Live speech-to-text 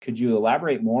Could you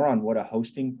elaborate more on what a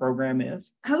hosting program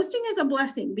is? Hosting is a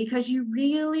blessing because you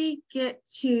really get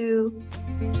to...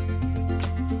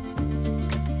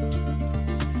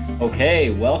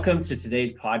 Okay, welcome to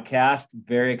today's podcast.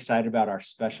 Very excited about our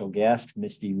special guest,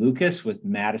 Misty Lucas with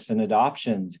Madison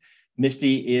Adoptions.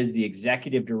 Misty is the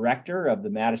executive director of the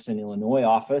Madison, Illinois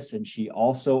office, and she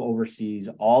also oversees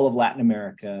all of Latin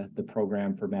America, the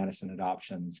program for Madison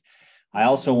Adoptions. I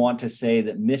also want to say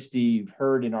that Misty, you've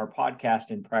heard in our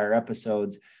podcast in prior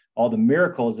episodes, all the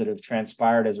miracles that have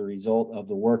transpired as a result of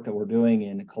the work that we're doing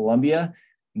in Colombia.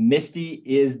 Misty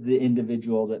is the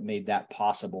individual that made that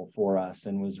possible for us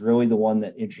and was really the one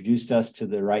that introduced us to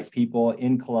the right people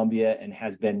in Colombia and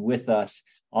has been with us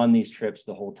on these trips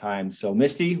the whole time. So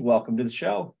Misty, welcome to the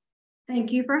show.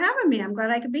 Thank you for having me. I'm glad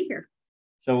I could be here.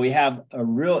 So we have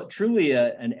truly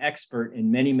an expert in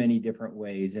many, many different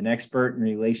ways, an expert in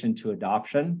relation to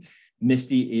adoption.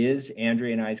 Misty is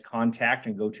Andrea and I's contact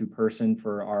and go-to person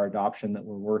for our adoption that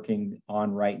we're working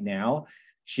on right now.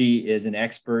 She is an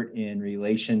expert in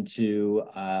relation to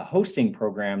hosting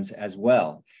programs as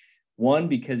well. One,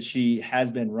 because she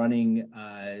has been running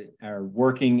or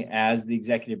working as the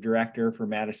executive director for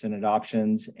Madison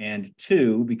Adoptions. And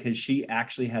two, because she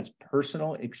actually has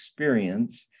personal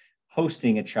experience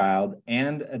hosting a child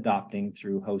and adopting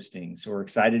through hosting. So we're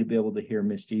excited to be able to hear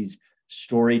Misty's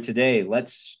story today.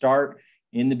 Let's start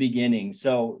in the beginning.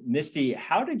 So Misty,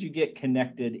 how did you get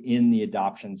connected in the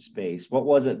adoption space? What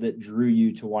was it that drew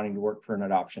you to wanting to work for an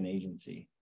adoption agency?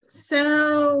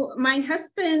 So my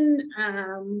husband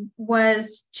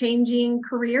was changing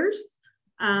careers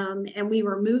and we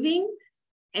were moving.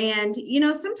 And,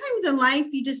 sometimes in life,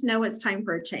 you just know it's time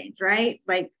for a change, right?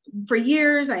 Like for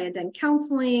years, I had done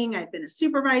counseling. I'd been a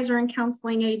supervisor in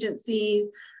counseling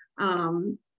agencies.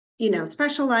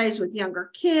 Specialized with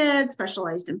younger kids,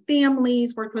 specialized in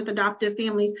families, worked with adoptive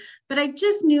families, but I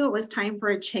just knew it was time for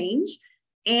a change.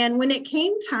 And when it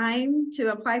came time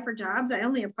to apply for jobs, I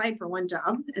only applied for one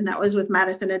job, and that was with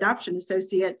Madison Adoption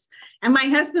Associates. And my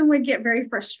husband would get very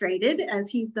frustrated as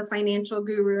he's the financial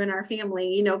guru in our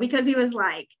family, because he was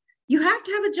like, you have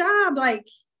to have a job. Like,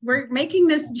 we're making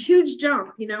this huge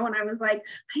jump, and I was like,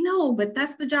 I know, but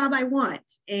that's the job I want.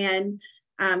 And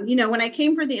when I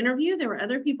came for the interview, there were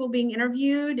other people being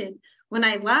interviewed. And when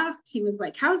I left, he was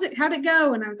like, how'd it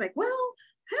go? And I was like, well,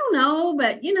 I don't know,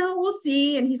 but, we'll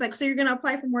see. And he's like, so you're going to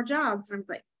apply for more jobs? And I was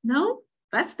like, no,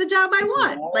 that's the job I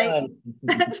want. Like,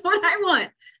 that's what I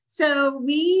want. So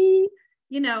we,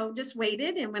 just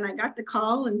waited. And when I got the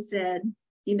call and said,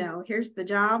 here's the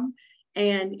job,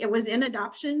 and it was in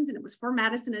adoptions and it was for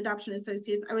Madison Adoption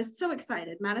Associates, I was so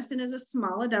excited. Madison is a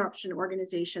small adoption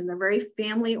organization. They're very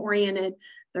family oriented.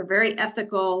 They're very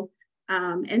ethical.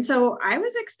 And so I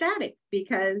was ecstatic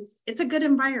because it's a good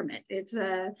environment. It's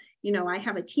I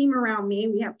have a team around me.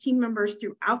 We have team members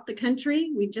throughout the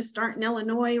country. We just start in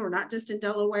Illinois. We're not just in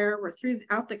Delaware. We're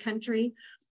throughout the country.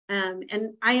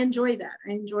 And I enjoy that.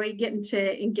 I enjoy getting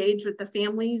to engage with the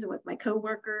families and with my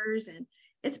coworkers, and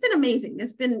it's been amazing.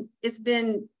 It's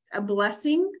been a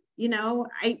blessing.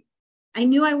 I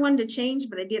knew I wanted to change,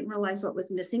 but I didn't realize what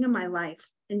was missing in my life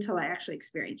until I actually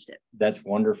experienced it. That's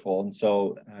wonderful. And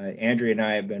so Andrea and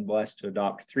I have been blessed to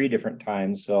adopt 3 different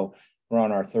times. So we're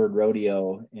on our 3rd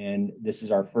rodeo, and this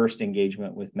is our first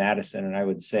engagement with Madison. And I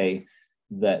would say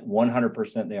that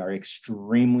 100% they are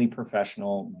extremely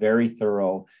professional, very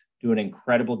thorough, do an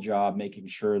incredible job making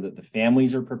sure that the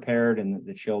families are prepared and that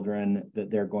the children that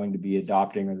they're going to be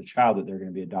adopting or the child that they're going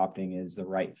to be adopting is the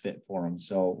right fit for them.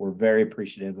 So we're very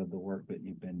appreciative of the work that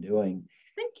you've been doing.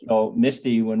 Thank you. So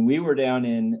Misty, when we were down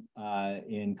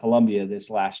in Colombia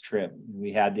this last trip,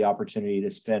 we had the opportunity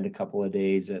to spend a couple of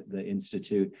days at the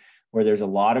Institute where there's a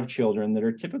lot of children that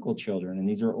are typical children, and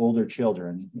these are older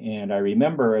children. And I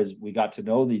remember as we got to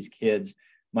know these kids,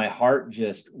 my heart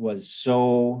just was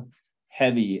so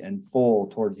heavy and full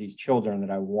towards these children that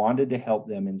I wanted to help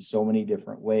them in so many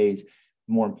different ways,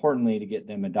 more importantly, to get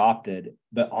them adopted.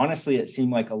 But honestly, it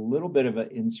seemed like a little bit of an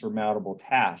insurmountable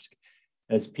task.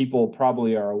 As people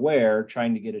probably are aware,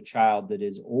 trying to get a child that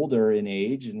is older in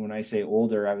age, and when I say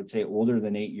older, I would say older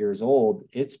than 8 years old,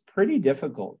 it's pretty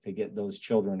difficult to get those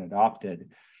children adopted.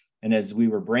 And as we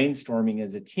were brainstorming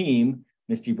as a team,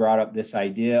 Misty brought up this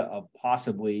idea of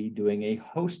possibly doing a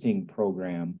hosting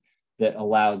program that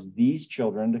allows these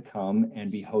children to come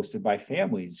and be hosted by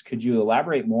families. Could you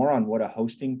elaborate more on what a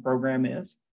hosting program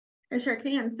is? I sure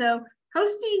can. So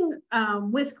hosting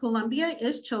with Colombia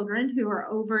is children who are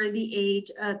over the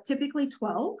age of typically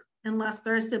 12, unless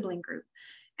they're a sibling group.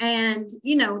 And,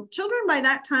 children by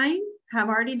that time have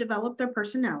already developed their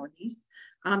personalities.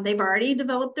 They've already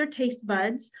developed their taste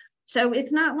buds. So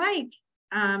it's not like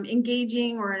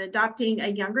engaging or adopting a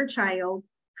younger child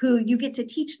who you get to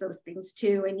teach those things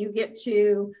to, and you get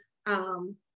to,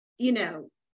 you know,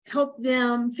 help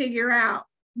them figure out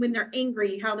when they're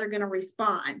angry, how they're going to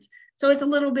respond. So it's a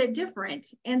little bit different.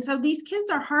 And so these kids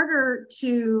are harder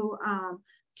to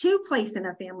place in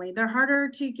a family. They're harder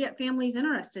to get families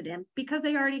interested in because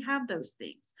they already have those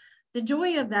things. The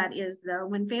joy of that is, though,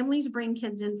 when families bring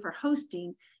kids in for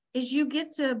hosting, is you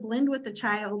get to blend with the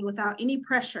child without any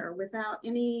pressure, without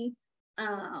any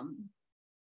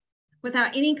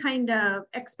kind of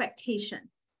expectation.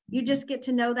 You just get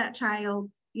to know that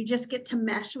child. You just get to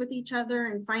mesh with each other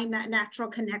and find that natural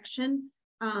connection,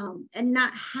 and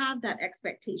not have that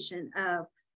expectation of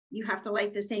you have to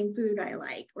like the same food I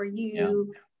like, or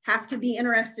you have to be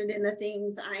interested in the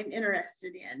things I'm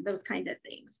interested in, those kind of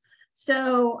things.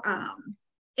 So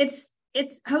it's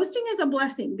hosting is a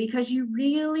blessing because you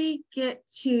really get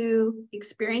to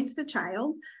experience the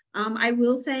child. I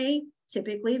will say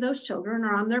typically those children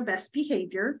are on their best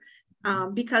behavior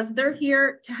because they're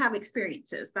here to have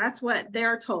experiences. That's what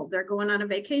they're told. They're going on a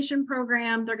vacation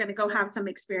program. They're going to go have some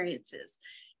experiences.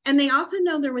 And they also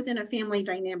know they're within a family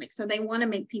dynamic. So they want to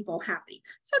make people happy.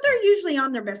 So they're usually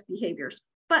on their best behaviors.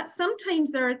 But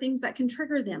sometimes there are things that can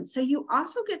trigger them. So you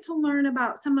also get to learn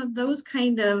about some of those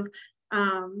kind of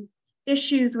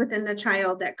issues within the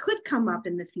child that could come up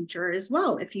in the future as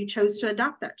well. If you chose to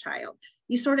adopt that child,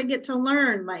 you sort of get to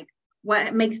learn like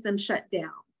what makes them shut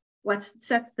down, what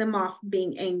sets them off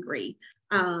being angry,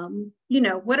 you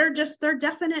know, what are just their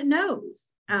definite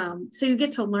no's. So you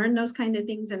get to learn those kind of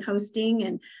things in hosting.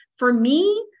 And for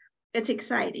me, it's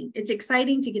exciting. It's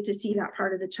exciting to get to see that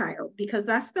part of the child because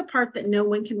that's the part that no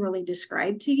one can really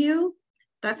describe to you.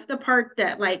 That's the part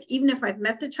that, like, even if I've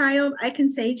met the child, I can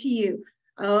say to you,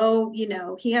 oh, you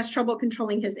know, he has trouble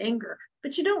controlling his anger,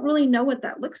 but you don't really know what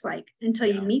that looks like until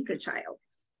you meet the child.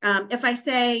 If I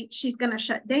say she's going to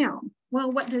shut down, well,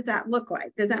 what does that look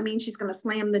like? Does that mean she's going to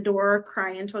slam the door,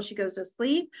 cry until she goes to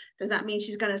sleep? Does that mean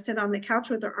she's going to sit on the couch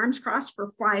with her arms crossed for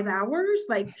 5 hours?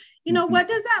 Like, you know, what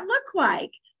does that look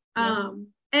like?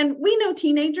 And we know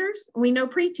teenagers, we know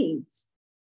preteens.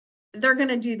 They're going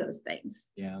to do those things.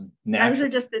 Those are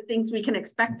just the things we can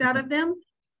expect out of them.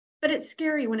 But it's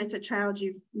scary when it's a child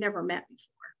you've never met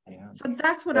before. So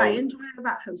that's what I enjoy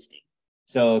about hosting.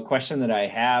 So a question that I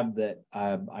have that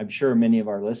I'm sure many of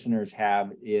our listeners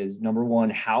have is, number one,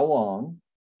 how long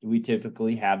do we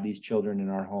typically have these children in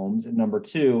our homes? And number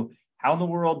two, how in the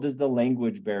world does the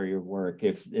language barrier work?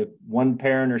 If one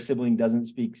parent or sibling doesn't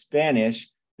speak Spanish,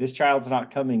 this child's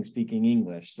not coming speaking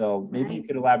English. So maybe you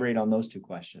could elaborate on those two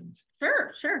questions.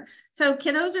 Sure. So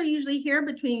kiddos are usually here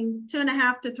between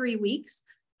 2.5 to 3 weeks.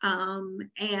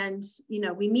 And, you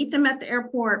know, we meet them at the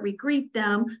airport, we greet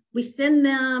them, we send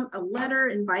them a letter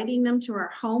inviting them to our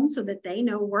home so that they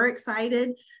know we're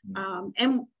excited.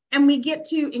 And we get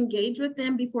to engage with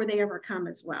them before they ever come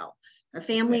as well.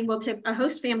 A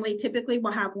host family typically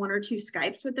will have 1 or 2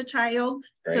 Skypes with the child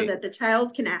so that the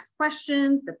child can ask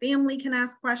questions, the family can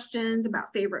ask questions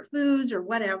about favorite foods or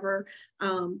whatever,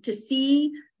 to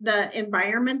see the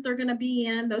environment they're going to be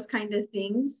in, those kind of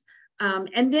things.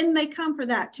 And then they come for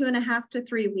that 2.5 to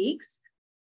 3 weeks.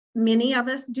 Many of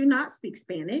us do not speak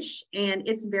Spanish, and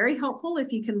it's very helpful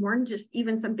if you can learn just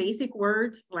even some basic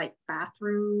words like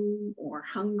bathroom or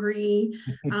hungry.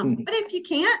 But if you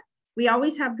can't, we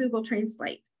always have Google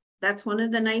Translate. That's one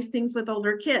of the nice things with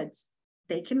older kids.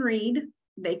 They can read,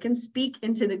 they can speak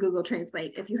into the Google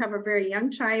Translate. If you have a very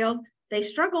young child, they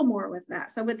struggle more with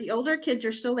that. So with the older kids,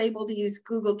 you're still able to use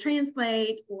Google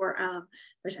Translate, or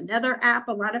there's another app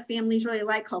a lot of families really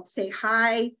like called Say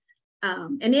Hi.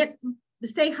 And the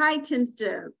Say Hi tends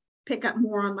to pick up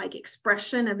more on like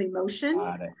expression of emotion,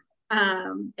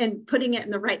 and putting it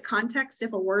in the right context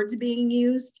if a word's being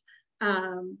used.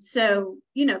 So,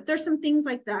 you know, there's some things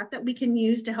like that we can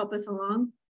use to help us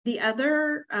along. The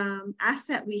other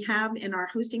asset we have in our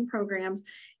hosting programs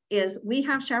is we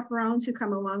have chaperones who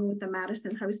come along with the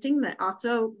Madison hosting that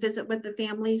also visit with the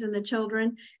families and the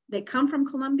children. They come from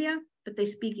Colombia, but they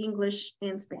speak English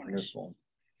and Spanish. Wonderful.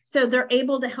 So they're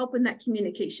able to help in that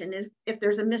communication if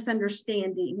there's a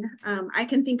misunderstanding. I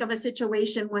can think of a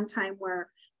situation one time where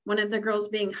one of the girls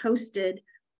being hosted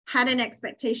had an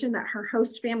expectation that her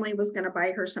host family was going to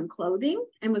buy her some clothing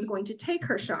and was going to take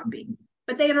her shopping.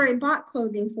 But they had already bought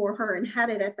clothing for her and had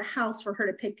it at the house for her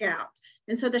to pick out.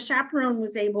 And so the chaperone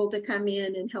was able to come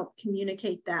in and help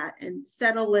communicate that and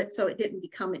settle it so it didn't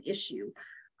become an issue.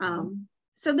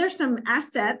 So there's some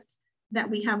assets that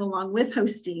we have along with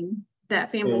hosting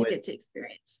that families get to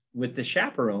experience. With the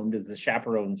chaperone, does the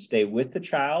chaperone stay with the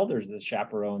child, or does the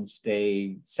chaperone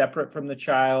stay separate from the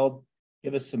child?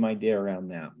 Give us some idea around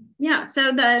that. Yeah,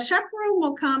 so the chaperone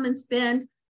will come and spend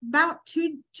about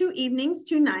two evenings,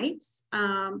 2 nights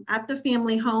at the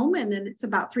family home, and then it's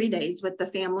about 3 days with the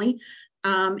family.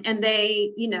 And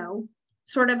they,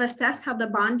 sort of assess how the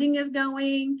bonding is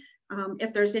going.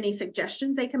 If there's any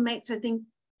suggestions they can make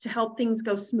to help things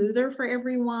go smoother for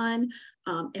everyone.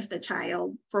 If the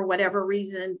child, for whatever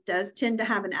reason, does tend to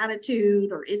have an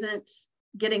attitude or isn't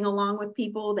getting along with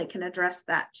people, they can address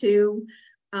that too.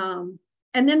 And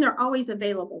then they're always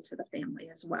available to the family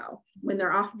as well. When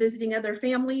they're off visiting other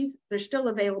families, they're still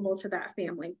available to that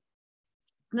family.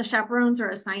 The chaperones are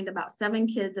assigned about 7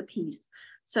 kids apiece.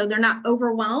 So they're not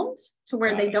overwhelmed to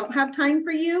where they don't have time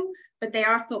for you, but they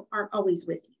also aren't always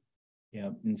with you.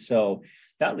 Yeah. And so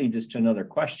that leads us to another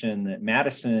question that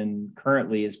Madison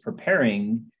currently is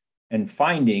preparing and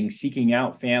seeking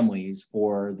out families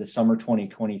for the summer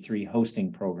 2023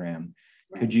 hosting program.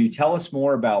 Right. Could you tell us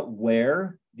more about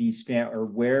where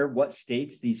what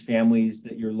states these families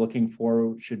that you're looking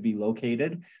for should be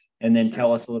located? And then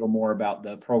tell us a little more about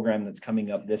the program that's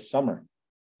coming up this summer.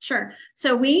 Sure.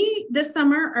 So we, this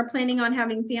summer, are planning on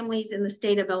having families in the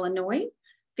state of Illinois,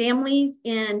 families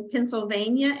in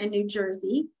Pennsylvania and New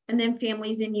Jersey, and then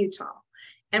families in Utah.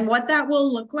 And what that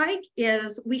will look like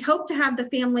is we hope to have the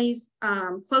families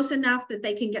close enough that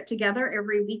they can get together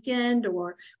every weekend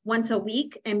or once a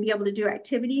week and be able to do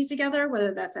activities together,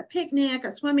 whether that's a picnic,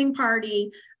 a swimming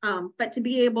party, but to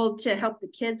be able to help the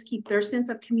kids keep their sense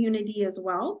of community as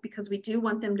well, because we do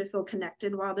want them to feel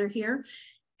connected while they're here.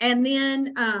 And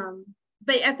then,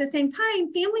 but at the same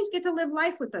time, families get to live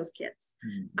life with those kids.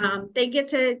 Mm-hmm. They get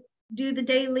to do the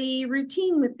daily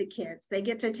routine with the kids. They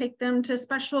get to take them to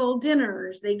special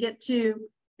dinners. They get to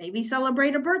maybe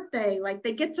celebrate a birthday. Like,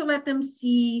 they get to let them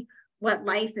see what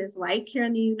life is like here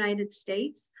in the United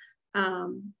States.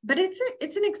 But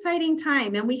it's an exciting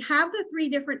time. And we have the 3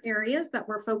 different areas that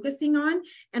we're focusing on.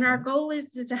 And our goal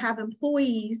is to have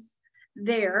employees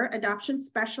there, adoption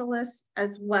specialists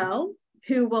as well,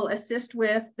 who will assist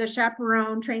with the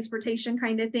chaperone transportation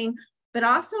kind of thing, but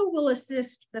also will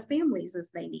assist the families as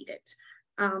they need it.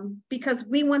 Because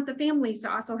we want the families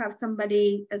to also have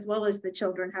somebody as well as the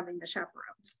children having the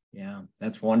chaperones. Yeah,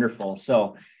 that's wonderful.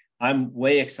 So I'm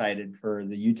way excited for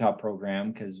the Utah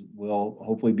program because we'll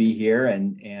hopefully be here.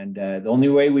 And the only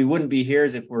way we wouldn't be here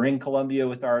is if we're in Columbia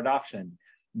with our adoption,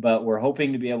 but we're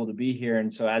hoping to be able to be here.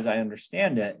 And so as I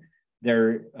understand it,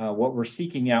 what we're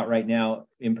seeking out right now,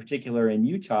 in particular in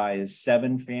Utah, is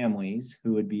 7 families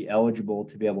who would be eligible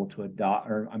to be able to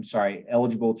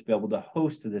eligible to be able to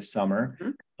host this summer.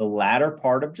 Mm-hmm. The latter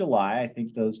part of July. I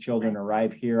think those children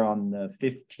arrive here on the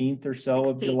 15th or so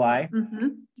of July, mm-hmm.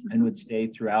 and would stay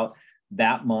throughout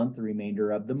that month, the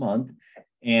remainder of the month.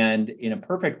 And in a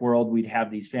perfect world, we'd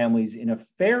have these families in a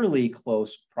fairly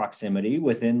close proximity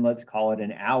within, let's call it,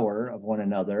 an hour of one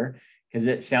another, because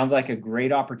it sounds like a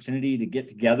great opportunity to get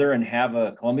together and have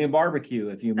a Colombian barbecue,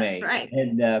 if you may. That's right.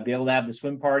 And be able to have the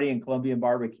swim party and Colombian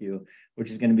barbecue, which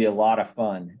is going to be a lot of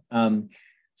fun.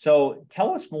 So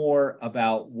tell us more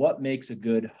about what makes a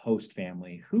good host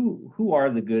family. Who are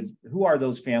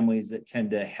those families that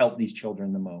tend to help these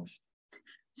children the most?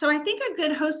 So I think a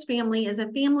good host family is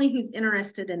a family who's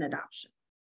interested in adoption.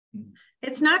 Mm-hmm.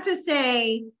 It's not to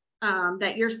say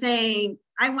that you're saying,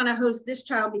 I want to host this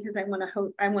child because I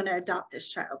want to adopt this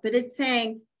child, but it's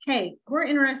saying, hey, we're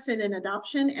interested in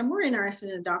adoption, and we're interested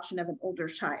in adoption of an older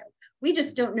child. We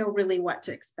just don't know really what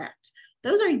to expect.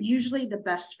 Those are usually the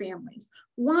best families.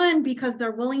 1, because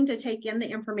they're willing to take in the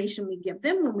information we give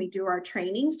them when we do our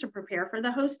trainings to prepare for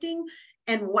the hosting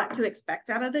and what to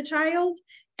expect out of the child.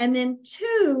 And then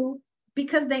 2,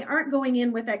 because they aren't going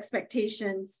in with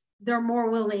expectations, they're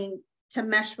more willing to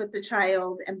mesh with the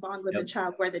child and bond with the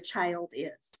child where the child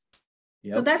is.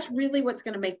 So that's really what's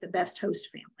going to make the best host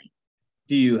family.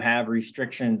 Do you have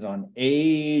restrictions on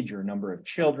age or number of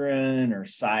children or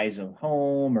size of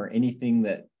home or anything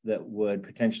that would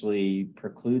potentially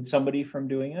preclude somebody from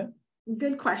doing it?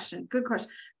 Good question.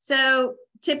 So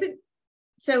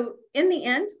in the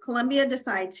end, Columbia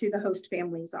decides who the host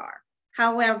families are.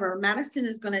 However, Madison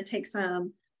is going to take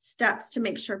some steps to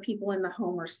make sure people in the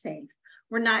home are safe.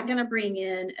 We're not going to bring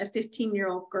in a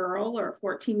 15-year-old girl or a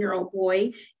 14-year-old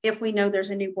boy if we know there's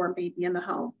a newborn baby in the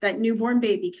home. That newborn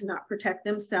baby cannot protect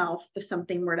themselves if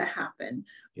something were to happen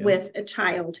with a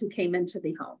child who came into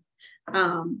the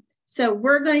home. So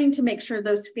we're going to make sure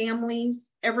those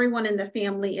families, everyone in the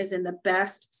family, is in the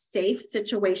best safe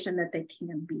situation that they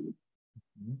can be.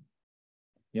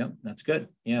 Yeah, that's good.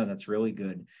 Yeah, that's really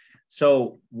good.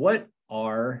 So what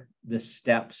are the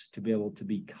steps to be able to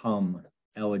become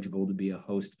eligible to be a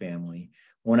host family?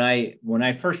 When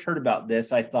I first heard about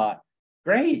this, I thought,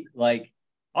 great. Like,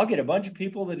 I'll get a bunch of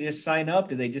people to just sign up.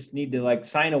 Do they just need to like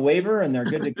sign a waiver and they're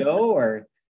good to go? Or,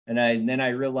 and then I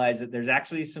realized that there's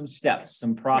actually some steps,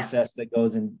 some process that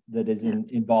goes in, that is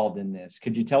involved in this.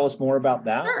 Could you tell us more about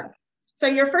that? Sure. So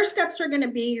your first steps are going to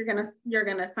be, you're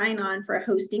going to sign on for a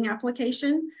hosting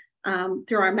application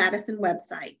through our Madison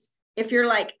website. If you're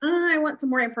like, I want some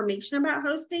more information about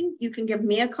hosting, you can give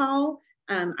me a call.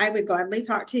 I would gladly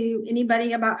talk to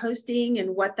anybody about hosting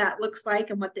and what that looks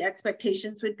like and what the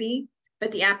expectations would be.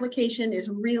 But the application is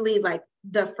really like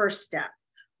the first step.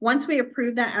 Once we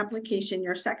approve that application,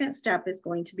 your second step is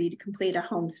going to be to complete a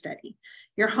home study.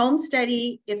 Your home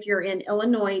study, if you're in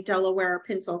Illinois, Delaware,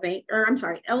 Pennsylvania, or I'm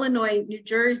sorry, Illinois, New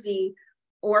Jersey,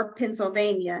 or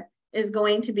Pennsylvania, is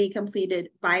going to be completed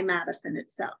by Madison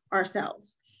itself,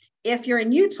 ourselves. If you're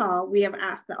in Utah, we have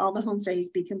asked that all the home studies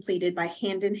be completed by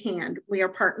Hand in Hand. We are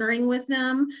partnering with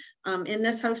them in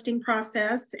this hosting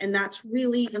process, and that's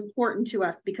really important to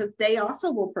us because they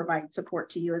also will provide support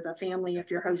to you as a family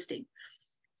if you're hosting.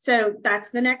 So that's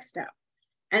the next step.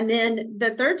 And then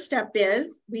the third step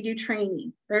is we do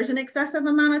training. There's an excessive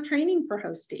amount of training for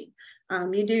hosting.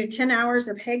 You do 10 hours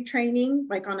of HEG training,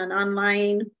 like on an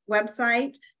online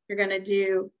website. You're going to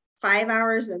do 5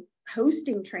 hours of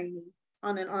hosting training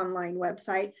on an online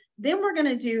website. Then we're going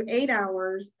to do 8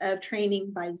 hours of training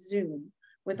by Zoom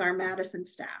with our Madison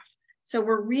staff. So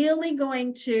we're really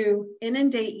going to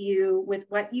inundate you with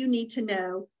what you need to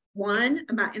know. 1,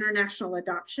 about international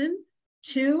adoption,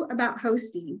 2, about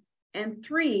hosting, and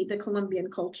 3, the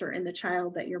Colombian culture and the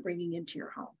child that you're bringing into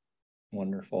your home.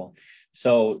 Wonderful.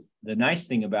 So the nice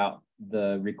thing about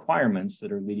the requirements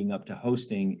that are leading up to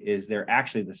hosting is they're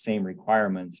actually the same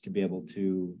requirements to be able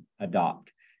to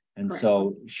adopt. And correct.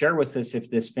 So share with us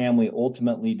if this family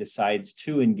ultimately decides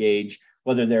to engage,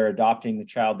 whether they're adopting the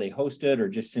child they hosted or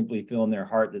just simply feel in their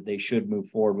heart that they should move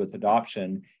forward with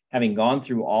adoption, having gone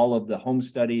through all of the home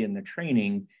study and the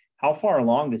training, how far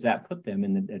along does that put them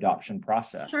in the adoption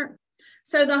process? Sure.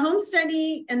 So the home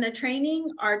study and the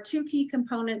training are 2 key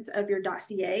components of your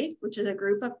dossier, which is a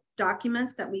group of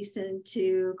documents that we send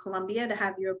to Columbia to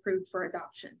have you approved for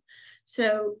adoption.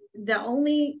 So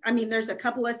there's a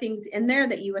couple of things in there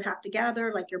that you would have to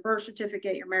gather, like your birth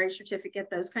certificate, your marriage certificate,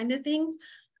 those kind of things.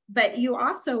 But you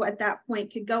also at that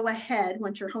point could go ahead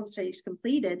once your home study is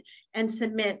completed and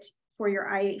submit for your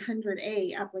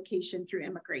I-800A application through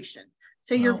immigration.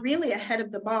 So you're really ahead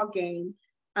of the ball game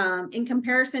in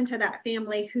comparison to that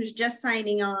family who's just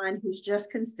signing on, who's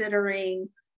just considering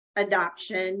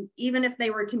adoption. Even if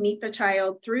they were to meet the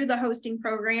child through the hosting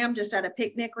program, just at a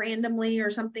picnic randomly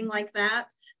or something like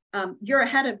that, you're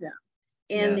ahead of them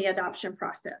in the adoption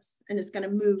process, and it's going to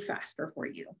move faster for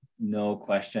you. No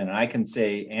question. I can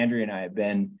say Andrea and I have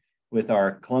been with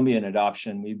our Colombian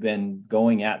adoption. We've been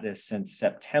going at this since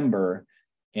September.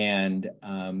 And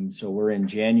so we're in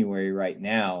January right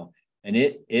now. And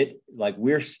it like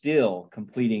we're still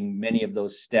completing many of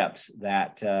those steps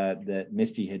that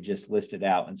Misty had just listed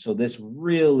out. And so this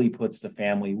really puts the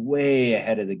family way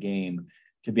ahead of the game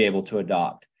to be able to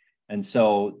adopt. And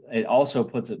so it also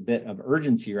puts a bit of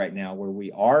urgency right now where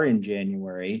we are in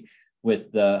January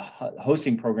with the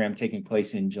hosting program taking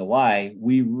place in July.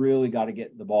 We really got to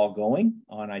get the ball going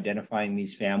on identifying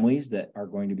these families that are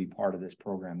going to be part of this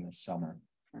program this summer.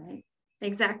 Right.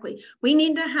 Exactly. We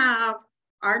need to have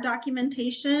our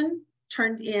documentation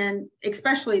turned in,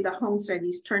 especially the home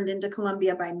studies, turned into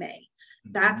Columbia by May.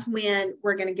 That's when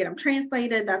we're going to get them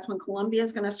translated. That's when Columbia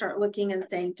is going to start looking and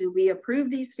saying, do we approve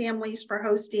these families for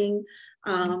hosting?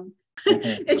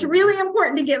 It's really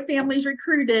important to get families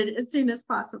recruited as soon as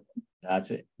possible.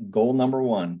 That's it. Goal number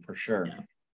 1 for sure. Yeah.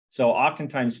 So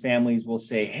oftentimes families will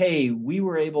say, hey, we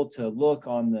were able to look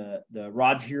on the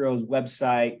Rod's Heroes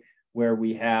website where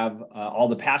we have all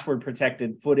the password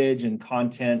protected footage and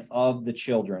content of the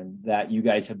children that you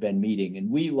guys have been meeting. And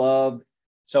we love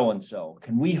so-and-so.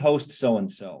 Can we host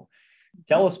so-and-so?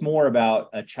 Tell us more about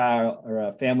a child or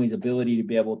a family's ability to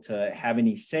be able to have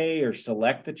any say or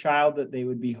select the child that they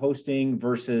would be hosting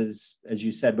versus, as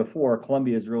you said before,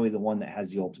 Columbia is really the one that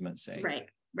has the ultimate say.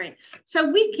 Right. So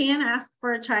we can ask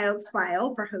for a child's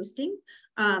file for hosting.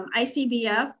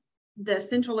 ICBF, the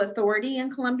central authority in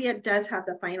Columbia, does have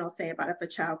the final say about if a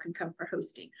child can come for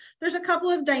hosting. There's a couple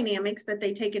of dynamics that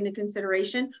they take into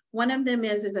consideration. One of them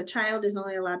is a child is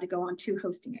only allowed to go on 2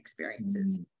 hosting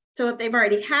experiences. So if they've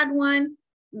already had one,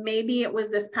 maybe it was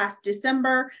this past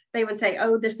December, they would say,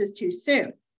 oh, this is too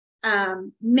soon.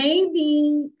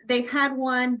 Maybe they've had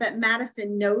one, but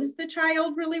Madison knows the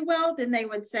child really well, then they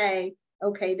would say,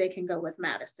 okay, they can go with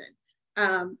Madison.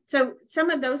 So some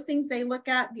of those things they look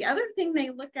at. The other thing they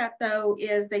look at, though,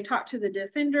 is they talk to the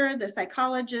defender, the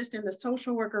psychologist, and the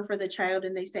social worker for the child,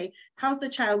 and they say, how's the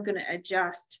child going to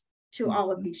adjust to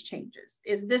all of these changes?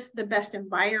 Is this the best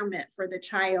environment for the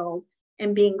child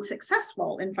in being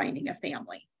successful in finding a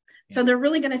family? Yeah. So they're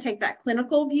really going to take that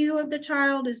clinical view of the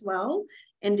child as well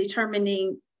in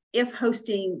determining if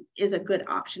hosting is a good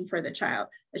option for the child.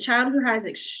 A child who has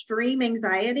extreme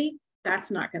anxiety,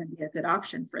 that's not going to be a good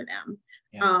option for them.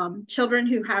 Yeah. Children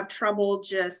who have trouble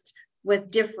just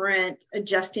with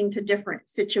adjusting to different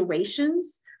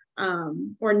situations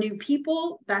or new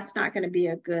people, that's not going to be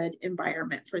a good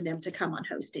environment for them to come on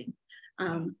hosting.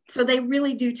 So they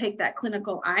really do take that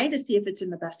clinical eye to see if it's in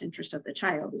the best interest of the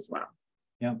child as well.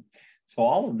 Yeah. So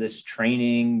all of this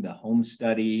training, the home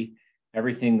study,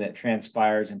 everything that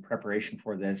transpires in preparation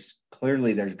for this,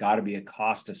 clearly there's got to be a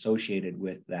cost associated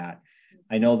with that.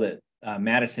 I know that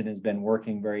Madison has been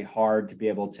working very hard to be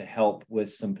able to help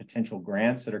with some potential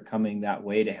grants that are coming that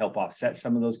way to help offset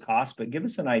some of those costs, but give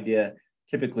us an idea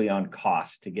typically on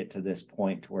costs to get to this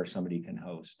point to where somebody can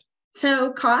host.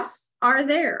 So costs are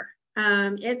there.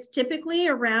 It's typically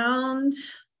around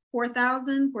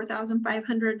 $4,000,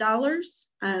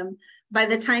 $4,500 by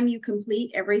the time you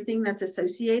complete everything that's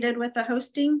associated with the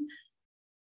hosting.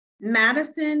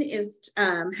 Madison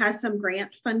has some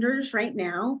grant funders right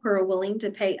now who are willing to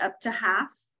pay up to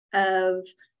half of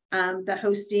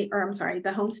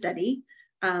the home study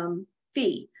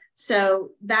fee. So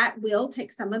that will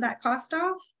take some of that cost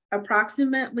off.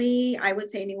 Approximately, I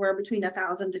would say anywhere between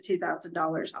 $1,000 to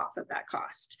 $2,000 off of that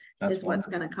cost is what's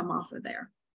going to come off of there.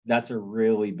 That's a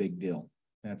really big deal.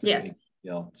 That's a big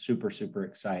deal. Super, super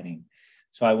exciting.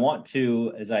 So I want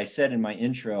to, as I said in my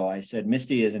intro, I said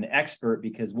Misty is an expert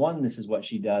because one, this is what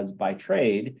she does by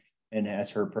trade and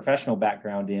has her professional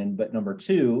background in, but number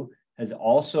two, has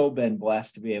also been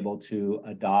blessed to be able to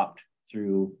adopt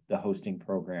through the hosting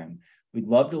program. We'd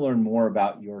love to learn more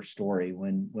about your story.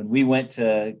 When we went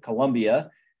to Colombia,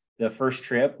 the first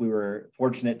trip, we were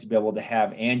fortunate to be able to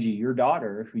have Angie, your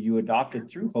daughter, who you adopted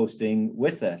through hosting,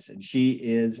 with us. And she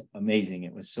is amazing.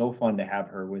 It was so fun to have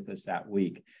her with us that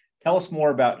week. Tell us more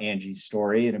about Angie's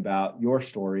story and about your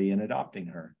story in adopting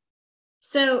her.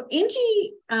 So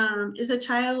Angie is a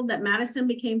child that Madison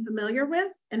became familiar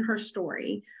with in her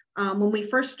story when we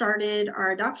first started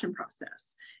our adoption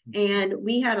process. And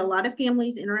we had a lot of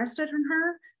families interested in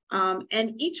her.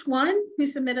 And each one who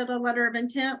submitted a letter of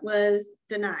intent was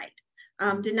denied.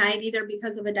 Denied either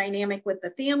because of a dynamic with the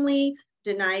family,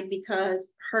 denied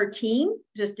because her team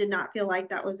just did not feel like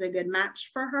that was a good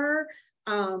match for her.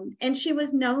 And she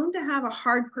was known to have a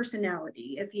hard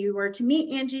personality. If you were to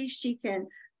meet Angie, she can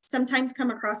sometimes come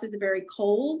across as very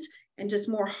cold and just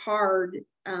more hard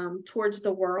towards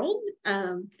the world.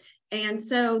 And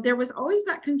so there was always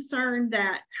that concern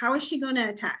that how is she going to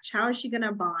attach? How is she going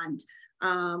to bond?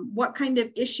 What kind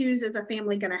of issues is a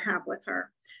family going to have with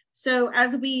her? So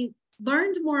as we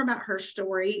learned more about her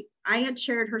story, I had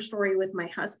shared her story with my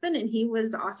husband, and he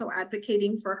was also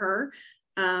advocating for her.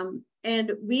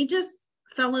 And we just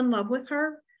fell in love with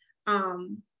her,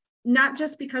 not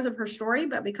just because of her story,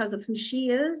 but because of who she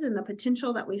is and the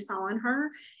potential that we saw in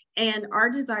her. And our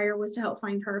desire was to help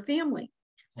find her a family.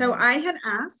 So I had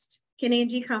asked, can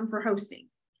Angie come for hosting?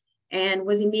 And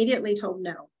was immediately told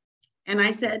no. And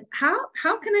I said, how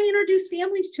can I introduce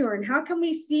families to her? And how can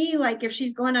we see like if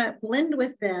she's going to blend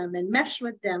with them and mesh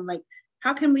with them? Like,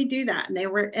 how can we do that?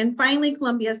 And finally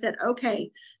Columbia said,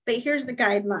 okay, but here's the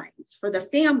guidelines for the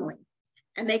family.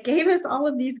 And they gave us all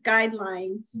of these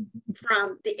guidelines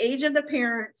from the age of the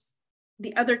parents,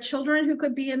 the other children who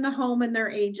could be in the home and their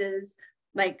ages,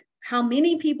 like how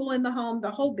many people in the home,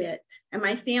 the whole bit. And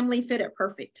my family fit it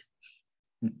perfect.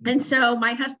 And so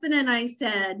my husband and I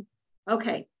said,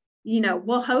 okay,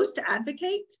 we'll host to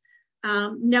advocate,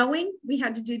 knowing we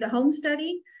had to do the home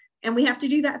study, and we have to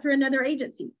do that through another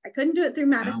agency. I couldn't do it through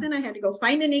Madison. I had to go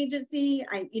find an agency.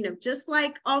 Just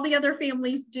like all the other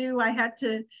families do, I had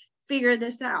to figure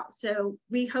this out. So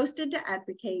we hosted to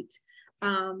advocate.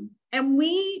 And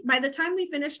by the time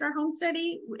we finished our home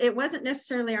study, it wasn't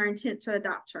necessarily our intent to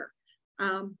adopt her.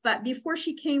 But before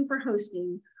she came for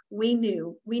hosting, we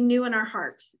knew in our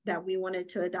hearts that we wanted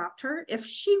to adopt her if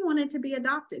she wanted to be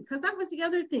adopted. Because that was the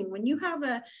other thing. When you have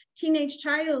a teenage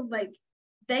child, like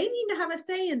they need to have a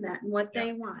say in that and what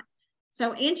they want.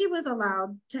 So Angie was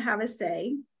allowed to have a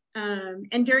say.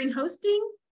 And during hosting,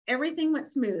 everything went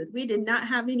smooth. We did not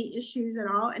have any issues at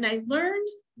all. And I learned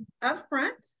up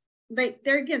front, like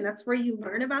there again, that's where you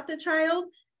learn about the child.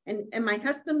 And my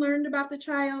husband learned about the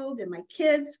child and my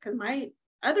kids, because my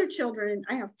other children,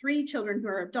 I have 3 children who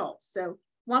are adults. So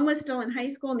One was still in high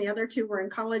school and the other two were in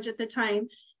college at the time.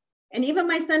 And even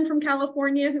my son from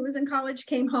California, who was in college,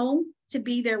 came home to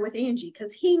be there with Angie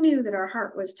because he knew that our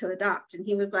heart was to adopt. And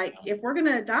he was like, if we're going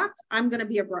to adopt, I'm going to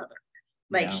be a brother.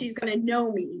 Like, she's going to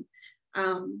know me.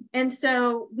 And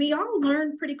so we all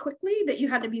learned pretty quickly that you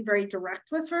had to be very direct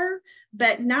with her,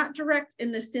 but not direct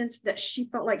in the sense that she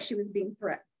felt like she was being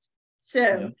threatened.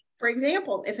 So, for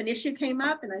example, if an issue came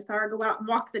up and I saw her go out and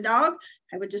walk the dog,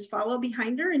 I would just follow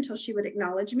behind her until she would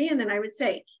acknowledge me. And then I would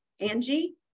say,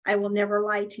 Angie, I will never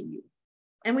lie to you.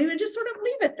 And we would just sort of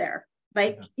leave it there.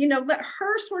 Like, let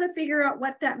her sort of figure out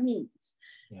what that means.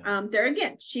 There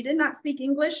again, she did not speak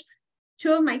English.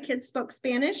 Two of my kids spoke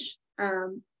Spanish,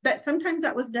 but sometimes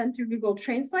that was done through Google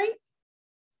Translate.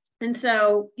 And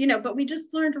so, but we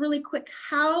just learned really quick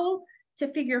how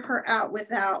to figure her out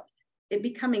without it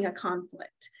becoming a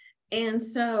conflict. And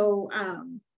so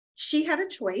she had a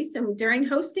choice. And during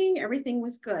hosting, everything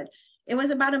was good. It was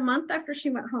about a month after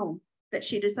she went home that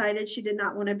she decided she did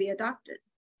not want to be adopted.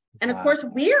 And of course,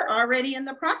 we're already in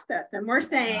the process and we're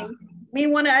saying we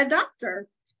want to adopt her.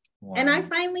 And I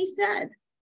finally said,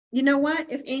 you know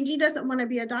what? If Angie doesn't want to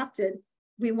be adopted,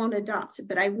 we won't adopt.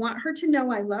 But I want her to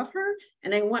know I love her.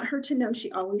 And I want her to know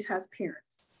she always has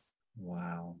parents.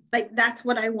 Wow. Like, that's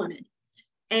what I wanted.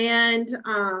 And,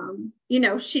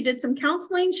 she did some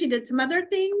counseling. She did some other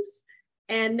things.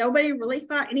 And nobody really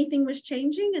thought anything was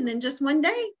changing. And then just one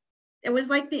day, it was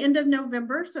like the end of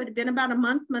November. So it had been about a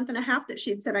month and a half that she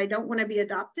had said, I don't want to be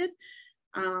adopted,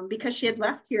 because she had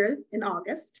left here in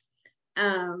August.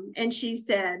 And she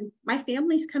said, my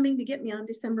family's coming to get me on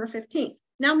December 15th.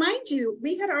 Now, mind you,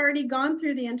 we had already gone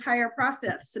through the entire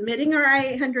process, submitting our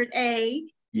I-800A,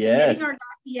 submitting our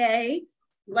dossier,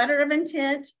 letter of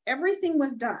intent, everything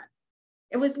was done.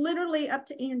 It was literally up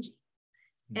to Angie.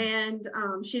 And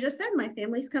she just said, my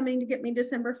family's coming to get me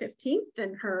December 15th.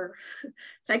 And her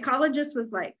psychologist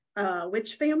was like,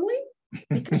 which family?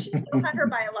 Because she still had her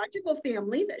biological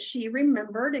family that she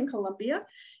remembered in Colombia.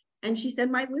 And she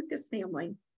said, my Lucas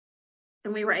family.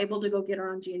 And we were able to go get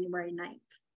her on January 9th.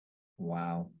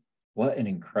 Wow. What an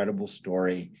incredible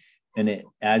story. And it,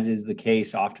 as is the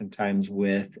case oftentimes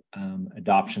with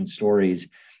adoption stories,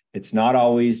 it's not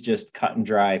always just cut and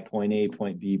dry, point A,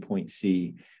 point B, point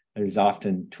C. There's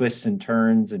often twists and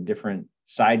turns and different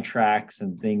sidetracks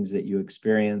and things that you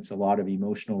experience, a lot of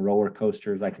emotional roller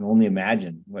coasters. I can only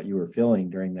imagine what you were feeling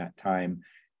during that time.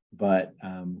 But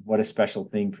what a special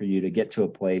thing for you to get to a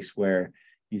place where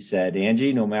you said,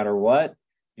 Angie, no matter what,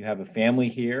 you have a family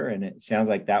here. And it sounds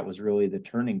like that was really the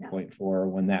turning point for her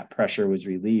when that pressure was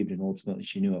relieved. And ultimately,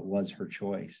 she knew it was her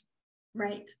choice.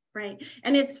 Right.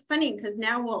 And it's funny because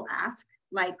now we'll ask,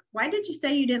 like, why did you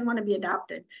say you didn't want to be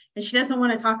adopted? And she doesn't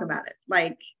want to talk about it.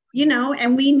 Like,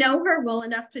 and we know her well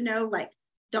enough to know, like,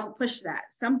 don't push that.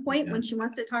 Some point when she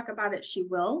wants to talk about it, she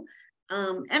will.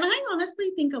 And I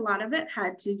honestly think a lot of it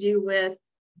had to do with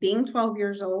being 12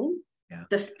 years old,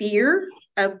 the fear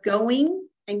of going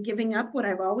and giving up what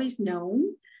I've always known.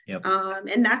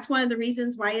 And that's one of the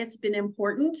reasons why it's been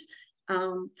important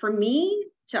for me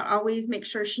to always make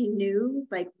sure she knew,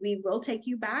 like, we will take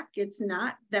you back. It's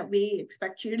not that we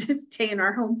expect you to stay in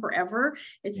our home forever.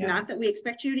 It's not that we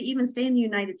expect you to even stay in the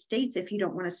United States if you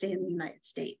don't want to stay in the United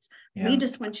States. We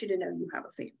just want you to know you have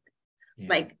a family.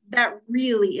 Like, that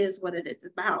really is what it is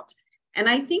about. And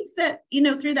I think that,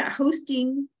 through that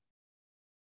hosting,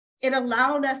 it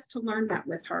allowed us to learn that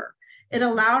with her. It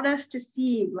allowed us to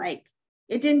see, like,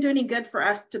 it didn't do any good for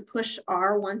us to push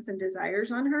our wants and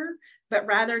desires on her, but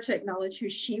rather to acknowledge who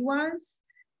she was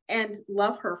and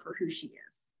love her for who she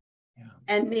is.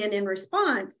 And then in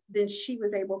response, then she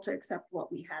was able to accept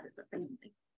what we had as a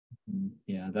family.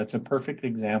 Yeah, that's a perfect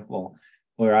example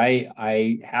where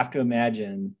I have to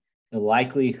imagine the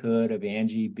likelihood of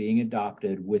Angie being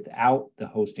adopted without the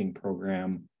hosting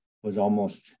program was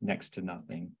almost next to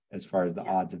nothing as far as the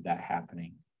odds of that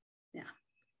happening.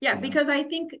 Yeah, because I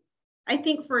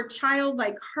think for a child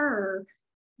like her,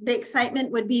 the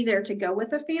excitement would be there to go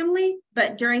with a family,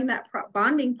 but during that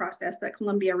bonding process that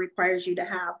Columbia requires you to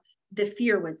have, the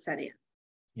fear would set in.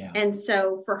 And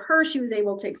so for her, she was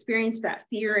able to experience that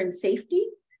fear and safety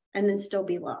and then still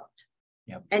be loved.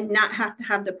 And not have to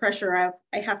have the pressure of,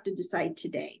 I have to decide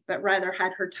today, but rather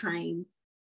had her time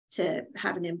to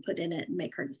have an input in it and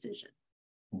make her decision.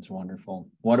 It's wonderful.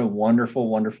 What a wonderful,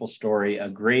 wonderful story. A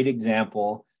great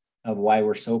example of why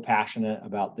we're so passionate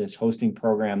about this hosting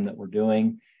program that we're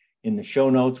doing. In the show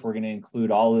notes, we're going to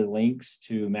include all the links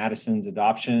to Madison's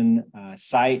adoption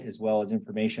site, as well as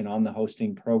information on the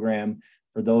hosting program.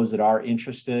 For those that are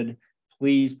interested,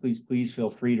 please feel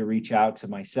free to reach out to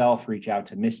myself, reach out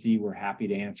to Misty. We're happy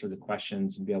to answer the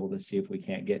questions and be able to see if we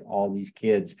can't get all these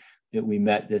kids that we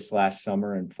met this last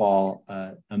summer and fall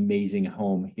amazing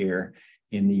home here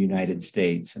in the United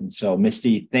States. And so,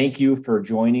 Misty, thank you for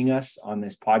joining us on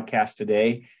this podcast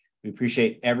today. We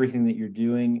appreciate everything that you're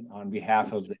doing on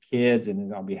behalf of the kids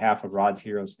and on behalf of Rod's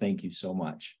Heroes. Thank you so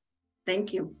much.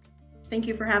 Thank you. Thank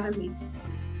you for having me.